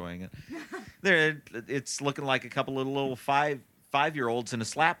 I'm enjoying it. It's looking like a couple of little five-year-olds in a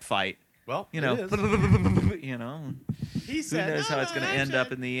slap fight. Well, You know, it is. you know. He Who said, knows how it's going to end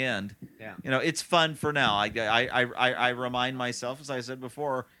up in the end? Yeah. You know, it's fun for now. I remind myself, as I said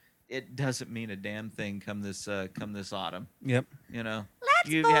before, it doesn't mean a damn thing come this autumn. Yep. You know, Let's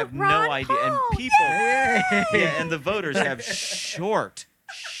you vote have Ron no idea, and Paul. people, yeah, and the voters have short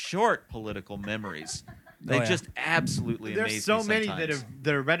political memories. They yeah. just absolutely amaze There's so me many sometimes.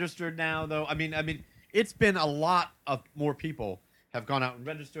 that are registered now, though. I mean, it's been a lot of more people have gone out and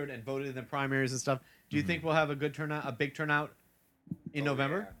registered and voted in the primaries and stuff. Do you think we'll have a good turnout, a big turnout in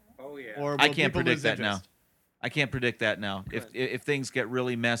November? Oh yeah. Or I will can't people predict lose that now. interest? I can't predict that now. If things get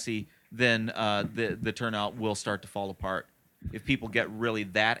really messy, then the turnout will start to fall apart. If people get really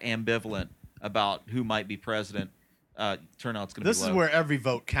that ambivalent about who might be president, turnout's going to be This low. is where every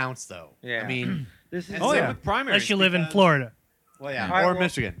vote counts, though. Yeah. I mean, This is. and Oh, same yeah. with primaries. Unless you live in because- Florida. Well, yeah, All right, or well-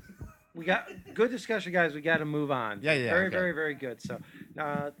 Michigan. We got good discussion, guys. We got to move on. Yeah, Very, okay. very, very good. So,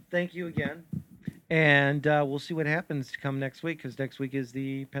 thank you again, and we'll see what happens come next week because next week is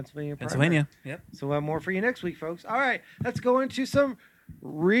the Pennsylvania. primary. Pennsylvania. Yep. So we'll have more for you next week, folks. All right, let's go into some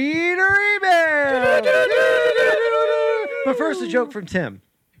reader email. But first, a joke from Tim.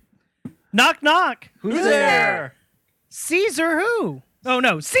 Knock, knock. Who's there? Caesar who? Oh,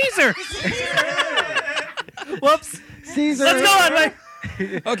 no. Caesar. Whoops. Caesar. Let's go on, Mike.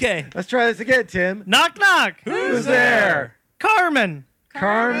 Okay. Let's try this again, Tim. Knock, knock. Who's there? Carmen.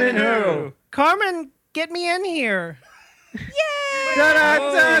 Carmen who? Carmen, get me in here. Da da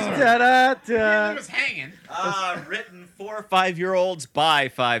da da da. hanging. Written for 5-year-olds by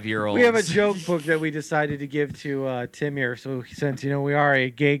 5-year-olds. We have a joke book that we decided to give to Tim here. So since we are a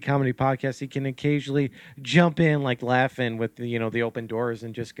gay comedy podcast, he can occasionally jump in like laughing with the open doors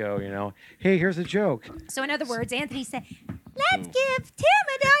and just go, hey, here's a joke. So in other words, Anthony said, "Let's give Tim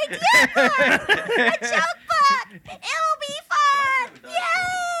an idea book, a joke book. It will be fun.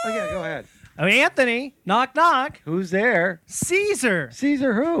 Yay!" Oh yeah, go ahead. Oh, Anthony, knock, knock. Who's there? Caesar.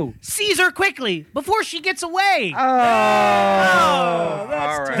 Caesar who? Caesar quickly before she gets away. Oh, all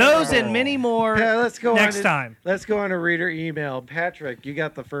right. Those and many more Yeah, let's go next on time. Let's go on to reader email. Patrick, you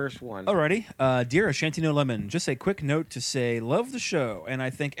got the first one. Alrighty. Dear Ashanti No Lemon, just a quick note to say, love the show, and I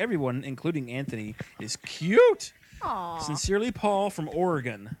think everyone, including Anthony, is cute. Aw. Sincerely, Paul from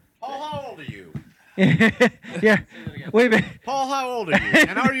Oregon. How old are you? Yeah. Wait a minute. Paul, how old are you?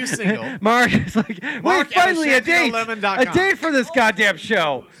 And are you single? Mark is like, wait, Mark at finally a date. AshantiNoLemon.com. A date for this goddamn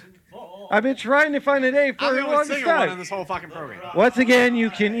show. I've been trying to find a date for I'm the the only longest single one in time. this whole fucking program. Once again, you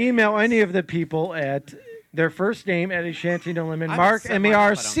can email any of the people at their first name at AshantiNoLemon. I Mark, haven't set mine up,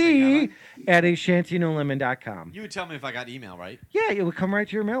 I don't M-A-R-C, think, at AshantiNoLemon.com. You would tell me if I got email, right? Yeah, it would come right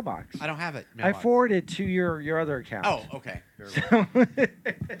to your mailbox. I don't have it. I forwarded to your other account. Oh, okay. Very well.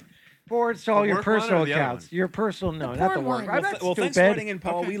 Forwards to all The your work one or personal the other accounts. one? Your personal, no, not the porn work. one. I'm not Well, thanks for stupid. writing in,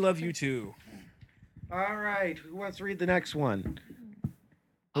 Paul. We love you too. All right, who wants to read the next one?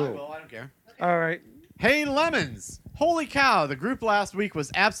 I will. I don't care. All right. Hey, Lemons! Holy cow! The group last week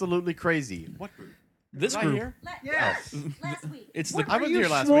was absolutely crazy. What group? This Was I group, here? Yes. Last week. it's What the I are was you here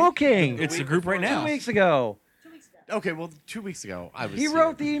last week. smoking? it's the group right 2 now. weeks ago. 2 weeks ago. Okay, well, 2 weeks ago I was. He here.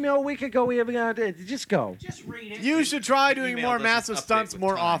 wrote the email a week ago. We haven't got it. Just go. Just read it. You should try doing Email more doesn't massive update stunts with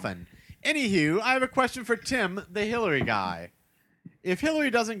more time. often. Anywho, I have a question for Tim, the Hillary guy. If Hillary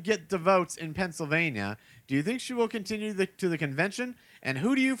doesn't get the votes in Pennsylvania, do you think she will continue to the convention? And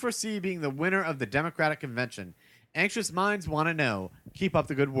who do you foresee being the winner of the Democratic convention? Anxious minds want to know. Keep up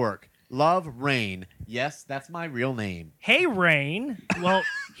the good work. Love, Rain. Yes, that's my real name. Hey, Rain. Well,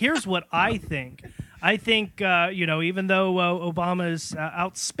 here's what I think. I think, even though Obama's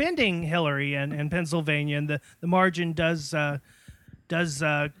outspending Hillary in Pennsylvania, and the margin does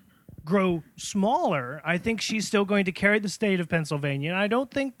grow smaller, I think she's still going to carry the state of Pennsylvania. And I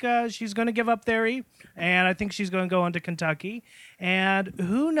don't think she's going to give up there. And I think she's going to go on to Kentucky. And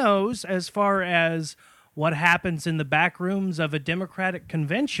who knows as far as what happens in the back rooms of a Democratic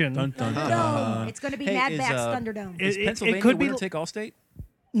convention. Dun, dun, dun. Thunderdome. It's going to be Hey, Mad is, Max uh, Thunderdome. Is It Pennsylvania could be- winner take all state?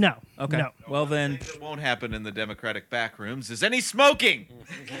 No. Okay. No. Well then, It won't happen in the Democratic back rooms. Is any smoking?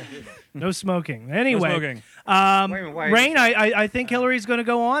 No smoking. Anyway, smoking. Wait a minute, why- Rain, I think Hillary's going to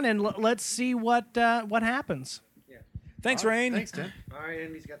go on, and let's see what happens. thanks, Rain. Thanks, Tim. All right,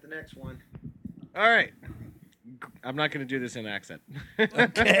 Andy's got the next one. All right. I'm not going to do this in accent.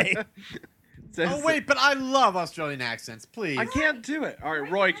 Okay. Oh, wait, but I love Australian accents. Please. I can't do it. All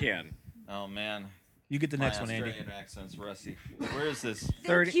right, Roy can. Oh man, You get the my next one, Andy. Australian accent's rusty. Where is this?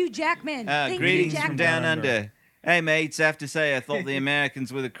 Thank Hugh Jackman. Thank Hugh Greetings Jackman. from down under. Hey mates, I have to say I thought the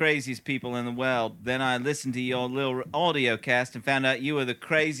Americans were the craziest people in the world. Then I listened to your little audio cast and found out you were the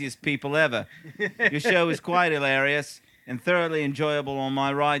craziest people ever. Your show is quite hilarious and thoroughly enjoyable on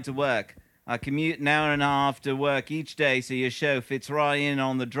my ride to work. I commute an hour and a half to work each day, so your show fits right in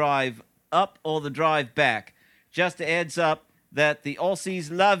on the drive up or the drive back. Just a heads up that the Aussies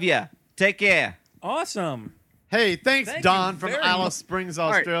love ya. Take care. Awesome. Hey, thanks, Thank Don you from very Alice much. Springs,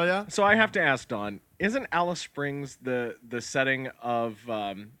 right. Australia. So I have to ask Don, isn't Alice Springs the setting of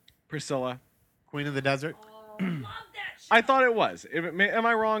Priscilla? Queen of the Desert. I thought it was. Am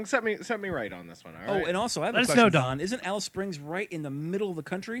I wrong? Set me right on this one. All right. Oh, and also I have Let a us question, know, Don. Don. Isn't Alice Springs right in the middle of the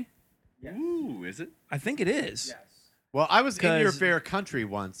country? Ooh, is it? I think it is. Well, I was in your 'Cause- fair country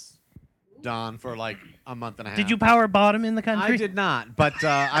once, Don, for like a month and a half. Did you power bottom in the country? I did not, but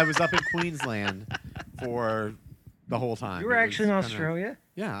I was up in Queensland for the whole time. You were It was actually in kinda- Australia?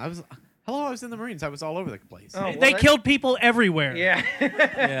 Yeah, I was. Hello, I was in the Marines. I was all over the place. Oh, They killed people everywhere. Yeah.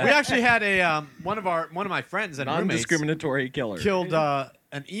 Yeah. We actually had a one of my friends and roommates Non-discriminatory killer. killed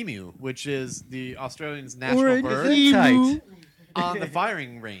an emu, which is the Australians' national Or an bird, emu. on the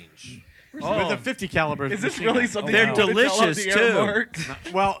firing range Oh. with a 50 caliber. Is this machine really gun. something They're you want to tell on delicious, the air, too.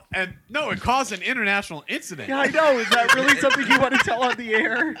 Mark? Well, and no, it caused an international incident. Yeah, I know. Is that really something you want to tell on the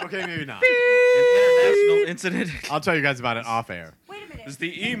air? Okay, maybe not. An international incident. I'll tell you guys about it off air. Wait a minute.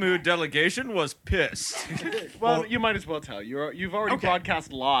 The emu delegation was pissed. Well, you might as well tell. You've already Okay.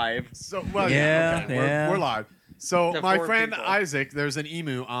 broadcast live. So well, Yeah, okay. yeah. We're live. So To my 4 friend people. Isaac, there's an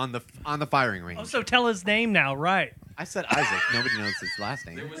emu on the firing range. Oh, so tell his name now, right? I said Isaac. Nobody knows his last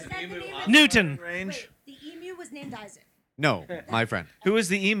name. Was that the name of Newton. Range. Wait, the emu was named Isaac. No, my friend. Who was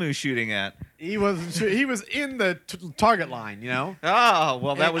the emu shooting at? He was in the target line. You know. Oh,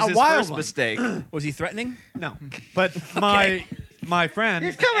 well, that was A his wild first one. mistake. Was he threatening? No, but my friend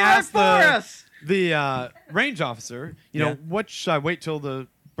He's coming right asked for us. the range officer, you Yeah. know, what should I wait till the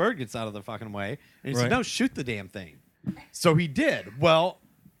bird gets out of the fucking way? And he Right. said, no, shoot the damn thing. So he did. Well,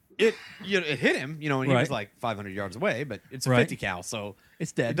 it hit him, you know, and he was Right. like 500 yards away, but it's a Right. 50 cal, so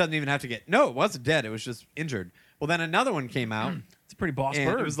It's it dead. doesn't even have to get. No, it wasn't dead. It was just injured. Well, then another one came out, It's a pretty boss and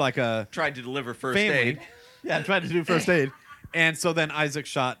bird. it was like a Tried to deliver first family. aid. Yeah, I tried to do first aid. And so then Isaac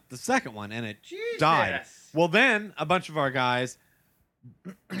shot the second one, and it died. Well, then a bunch of our guys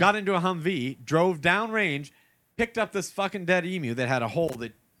got into a Humvee, drove downrange, picked up this fucking dead emu that had a hole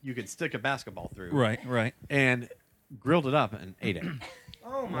that you could stick a basketball through, Right, right. and grilled it up and ate it.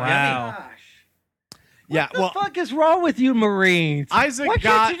 Oh, Oh my Wow. gosh. Yeah, What the well, fuck is wrong with you Marines? Isaac Why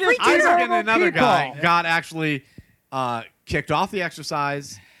got can't you just be Isaac and normal another people? guy got actually kicked off the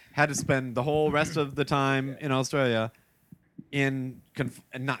exercise. Had to spend the whole rest of the time in Australia in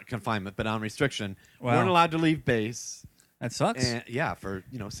not confinement, but on restriction. Wow. Weren't allowed to leave base. That sucks. And, yeah, for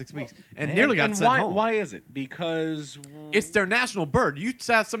 6 weeks, and nearly got And sent why, home. why is it? Because It's their national bird. You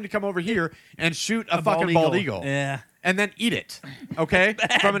have somebody come over here and shoot a bald fucking bald eagle, Yeah. and then eat it. Okay,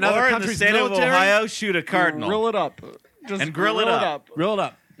 from another Or in the country's state military. of Ohio, shoot a cardinal. grill it up. Just And grill it up. Roll it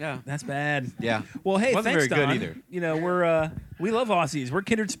up. Yeah, That's bad. yeah. Well, hey, Wasn't thanks, very good Don. either. You know, we love Aussies. We're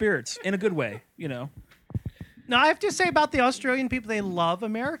kindred spirits in a good way. You know. Now I have to say about the Australian people, they love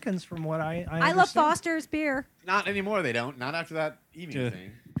Americans. From what I I love understand. Foster's beer. Not anymore. They don't. Not after that emu Yeah.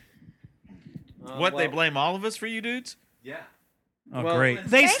 thing. What, they blame all of us for you dudes? Yeah. Oh, Well, great.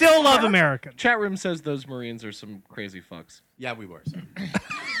 They still love Americans. Chat room says those Marines are some crazy fucks. Yeah, we were. Sorry.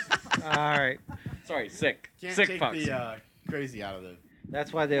 All right. Sorry, sick. Can't sick take fucks. the crazy out of the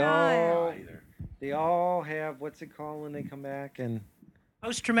That's why they all have what's it called when they come back and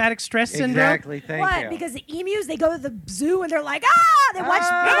Post-traumatic stress syndrome. exactly. Thank What? you. Because the emus, they go to the zoo and they're like, they watch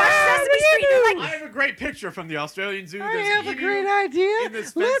Sesame Street. They're I like, have a great picture from the Australian Zoo. I There's have an a emu, great idea. in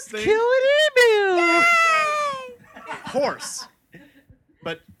this fence Let's thing. kill an emu. horse,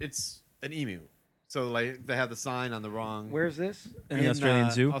 but it's an emu. So like they have the sign on the wrong. Where's this? In the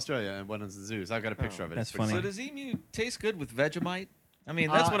Australian zoo. Australia, and one of the zoos. I've got a picture of it. That's It's pretty funny. So does emu taste good with Vegemite? I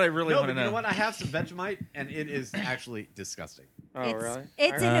mean, that's what I really no, want to but know. You know what? I have some Vegemite, and it is actually disgusting. Oh, it's, really?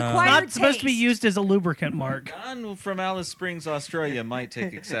 it's All an right. acquired Not supposed to be taste. used as a lubricant, Mark. Don from Alice Springs, Australia, might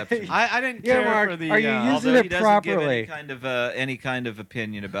take exception. I didn't Yeah, care Mark, for the. are you using Although it he doesn't give properly? any kind of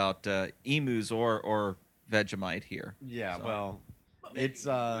opinion about emus or Vegemite here. Yeah, So, well, it's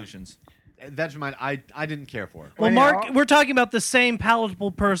conclusions. Vegemite. I didn't care for it. Well, Well, Mark, yeah. we're talking about the same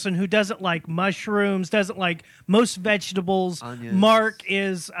palatable person who doesn't like mushrooms, doesn't like most vegetables. Onions. Mark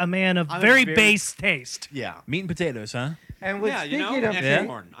is a man of I'm very very- base taste. Yeah. Meat and potatoes, huh? And with Yeah, you know, speaking of and Yeah.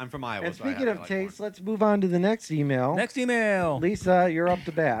 corn. I'm from Iowa. and so I speaking have of to taste, like let's move on to the next email. Next email. Lisa, you're up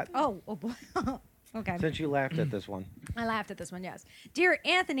to bat Oh boy. Okay. since you laughed at this one. I laughed at this one, yes. Dear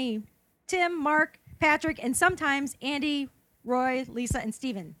Anthony, Tim, Mark, Patrick, and sometimes Andy, Roy, Lisa, and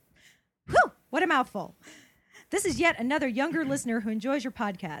Steven. Whew, what a mouthful. This is yet another younger listener who enjoys your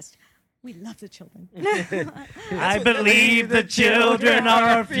podcast. We love the children. I believe the children are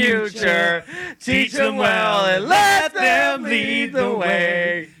our future. Teach them well and let them lead the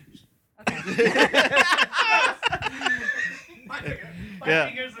way. Yeah.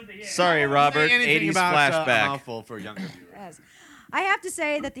 Sorry, Say Robert. anything 80s about, a flashback. mouthful for younger viewers. Yes. I have to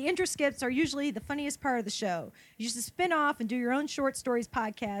say that the intro skips are usually the funniest part of the show. You should spin off and do your own short stories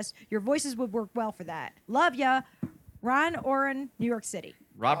podcast. Your voices would work well for that. Love ya. Ron Oren, New York City.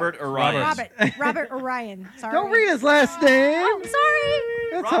 Robert Orion. Robert Orion. Sorry. Don't read his last name. Oh,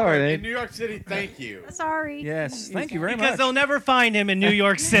 sorry. That's all Robert, right. in New York City, thank you. Sorry. Yes. Thank you very Because much. they'll never find him in New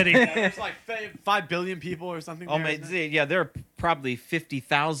York City. There's like 5 billion people or something. Oh, there, man, isn't it? yeah, there are probably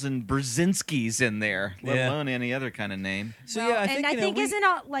 50,000 Brzezinskis in there, let Yeah. alone any other kind of name. So Well, yeah, I think, and you know, we- isn't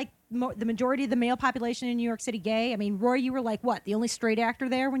like the majority of the male population in New York City gay? I mean, Roy, you were like what, the only straight actor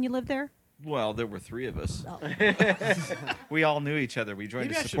there when you lived there? Well, there were 3 of us. Oh. We all knew each other. We joined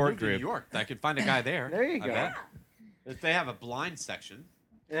Maybe a I should support move to group. New York. I could find a guy there. There you I go. bet. If they have a blind section.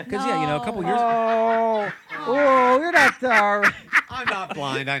 Because yeah, you know, a couple years. Oh, you're not sorry. I'm not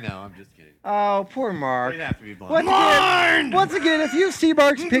blind. I know. I'm just kidding. Oh, poor Mark. They'd have to be blind. Once again, if you see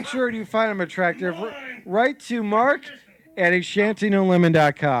Mark's picture and you find him attractive, write to Mark at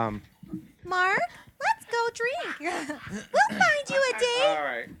ashantinolemon.com. Mark, let's go drink. We'll find you a date. All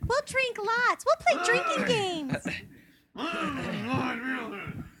right. We'll drink lots. We'll play drinking games. I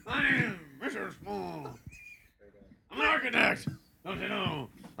am Richard Small. I'm an architect. Don't you know?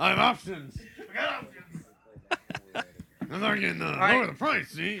 I have options. I got options. I'm not getting lower the price,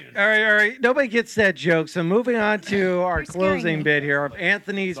 see? All right. Nobody gets that joke. So moving on to our You're scaring closing me. bit here of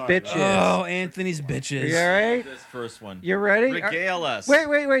Anthony's bitches. Oh, Anthony's bitches. You all right? This first one. You ready? Regale us.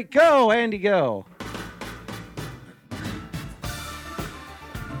 Wait. Go, Andy, go.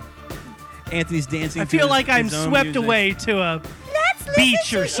 Anthony's dancing. I to feel his- like I'm his own swept music. away to a Let's listen beach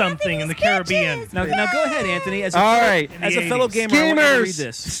to or something in the Anthony's Caribbean. bitches. Now go ahead, Anthony. As a All fellow, right. as a In the fellow 80s. gamer, I want you to read Schemers,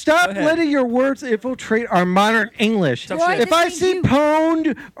 this. stop Go ahead. letting your words infiltrate our modern English. Tough shit. If I This see means you.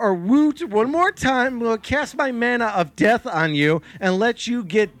 pwned or woot one more time, we'll cast my mana of death on you and let you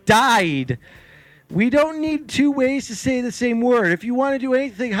get died. We don't need 2 ways to say the same word. If you want to do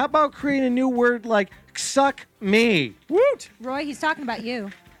anything, how about creating a new word like suck me? Woot. Roy, he's talking about you.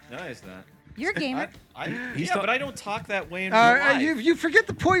 No, it's not. You're a gamer. But I don't talk that way in All real right, life. you forget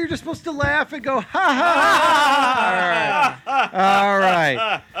the point. You're just supposed to laugh and go, ha ha ha. All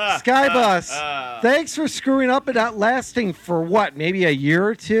right. Skybus, thanks for screwing up and not lasting for what, maybe a year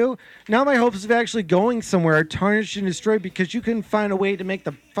or two? Now my hopes of actually going somewhere are tarnished and destroyed because you couldn't find a way to make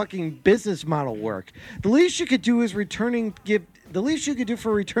the fucking business model work. The least you could do for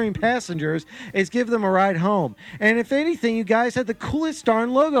returning passengers is give them a ride home. And if anything, you guys had the coolest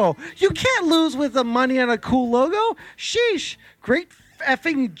darn logo. You can't lose with the money on a cool logo. Sheesh. Great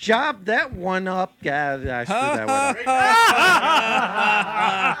effing job that one up. Yeah, I screwed that one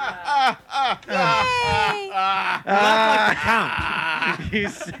up. You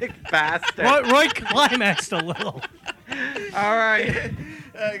sick bastard. Roy climaxed a little. All right.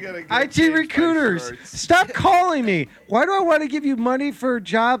 IT recruiters, stop calling me. Why do I want to give you money for a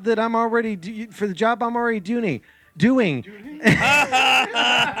job that I'm already doing?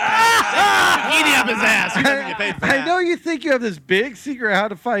 Eating up his ass. He doesn't get paid for that. I know you think you have this big secret how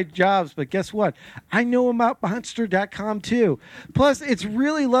to find jobs, but guess what? I know about Monster.com too. Plus, it's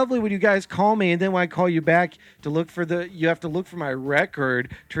really lovely when you guys call me, and then when I call you back you have to look for my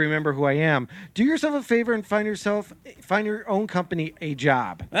record to remember who I am. Do yourself a favor and find your own company a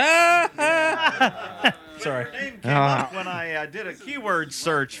job. Sorry. Name came up when I did a keyword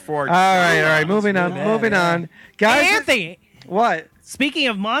search for. All right. Moving on. Guys, Hey, Anthony, what? speaking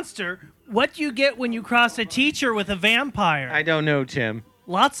of Monster, what do you get when you cross a teacher with a vampire? I don't know, Tim.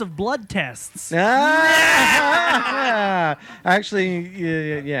 Lots of blood tests. Actually,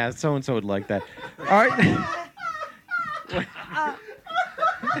 yeah, so-and-so would like that. All right. What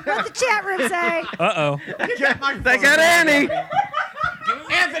the chat room say? Uh-oh. They got Annie.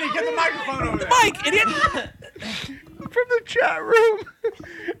 Anthony, get the microphone over there. Mike, idiot! From the chat room,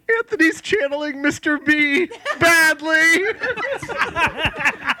 Anthony's channeling Mr. B badly.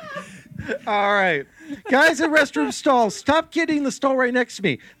 All right. Guys in restroom stalls, stop getting the stall right next to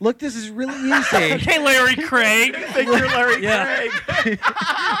me. Look, this is really easy. Okay, Larry Craig. Think you're Larry Craig.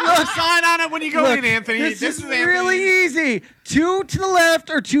 Look, sign on it when you go in, Anthony. This is Anthony. really easy. 2 to the left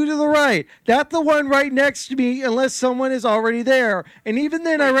or 2 to the right. Not the one right next to me unless someone is already there. And even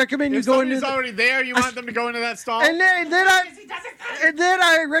then, I recommend you If go into somebody's already there, you want them to go into that stall? And then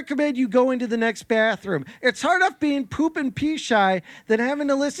I recommend you go into the next bathroom. It's hard enough being poop and pee shy than having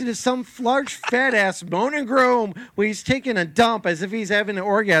to listen to some large fat ass moan and groan when he's taking a dump as if he's having an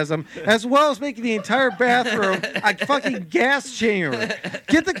orgasm, as well as making the entire bathroom a fucking gas chamber.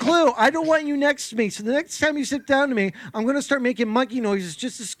 Get the clue. I don't want you next to me. So the next time you sit down to me, I'm going to start making monkey noises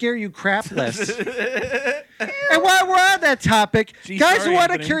just to scare you crapless. And while we're on that topic, Gee, guys sorry, who want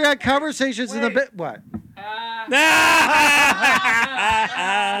to Anthony. carry on conversations in the bit. What?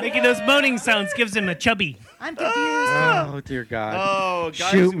 Making those moaning sounds gives him a chubby. I'm confused. Oh, dear God. Oh, guys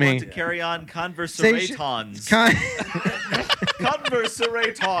Shoot who me. want to carry on conversations. Conversations,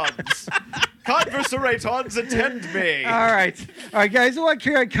 attend me. All right, guys who want to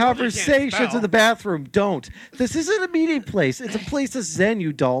carry on conversations in the bathroom, don't. This isn't a meeting place. It's a place of zen,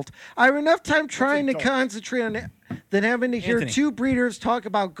 you dolt. I have enough time trying to concentrate on it than having to hear Anthony. two breeders talk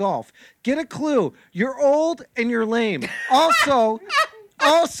about golf. Get a clue. You're old and you're lame. Also,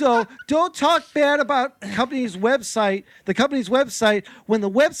 don't talk bad about the company's website when the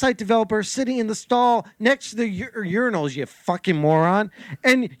website developer is sitting in the stall next to the urinals, you fucking moron.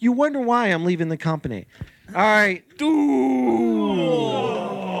 And you wonder why I'm leaving the company. All right.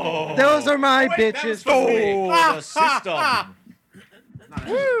 Those are my bitches. The system.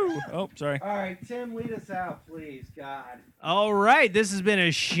 Oh, sorry. All right, Tim, lead us out, please. God. All right, this has been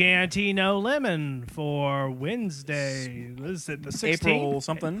a Shanty No Lemon for Wednesday. What is it, the 16th? April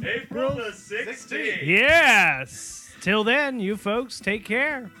something. April the 16th. Yes. Till then, you folks, take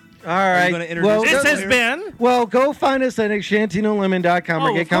care. All right. gonna introduce This Go- has been... Well, go find us at shantinolemon.com or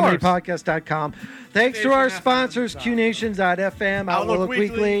Oh, of getcomedypodcast.com. Thanks to our sponsors, QNations.fm, Outlook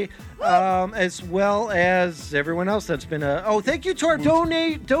Weekly, as well as everyone else that's been thank you to our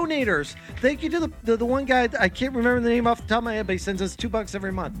donators. Thank you to the one guy, I can't remember the name off the top of my head, but he sends us $2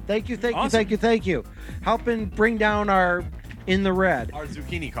 every month. Thank you. Helping bring down our in the red. Our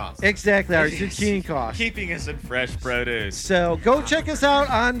zucchini costs. Exactly, our zucchini cost. Keeping us in fresh produce. So go check us out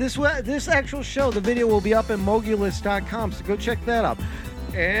on this actual show. The video will be up at mogulus.com, so go check that out.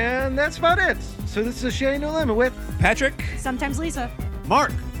 And that's about it. So this is Shanty No Lemon with Patrick. Sometimes Lisa.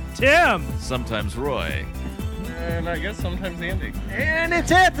 Mark. Tim. Sometimes Roy. And I guess sometimes Andy. and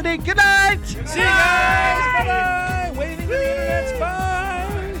it's Anthony. Good night. See you guys. Bye-bye. Waving to the internet.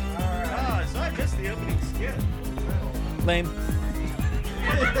 Bye. So I missed the opening skit. Lame.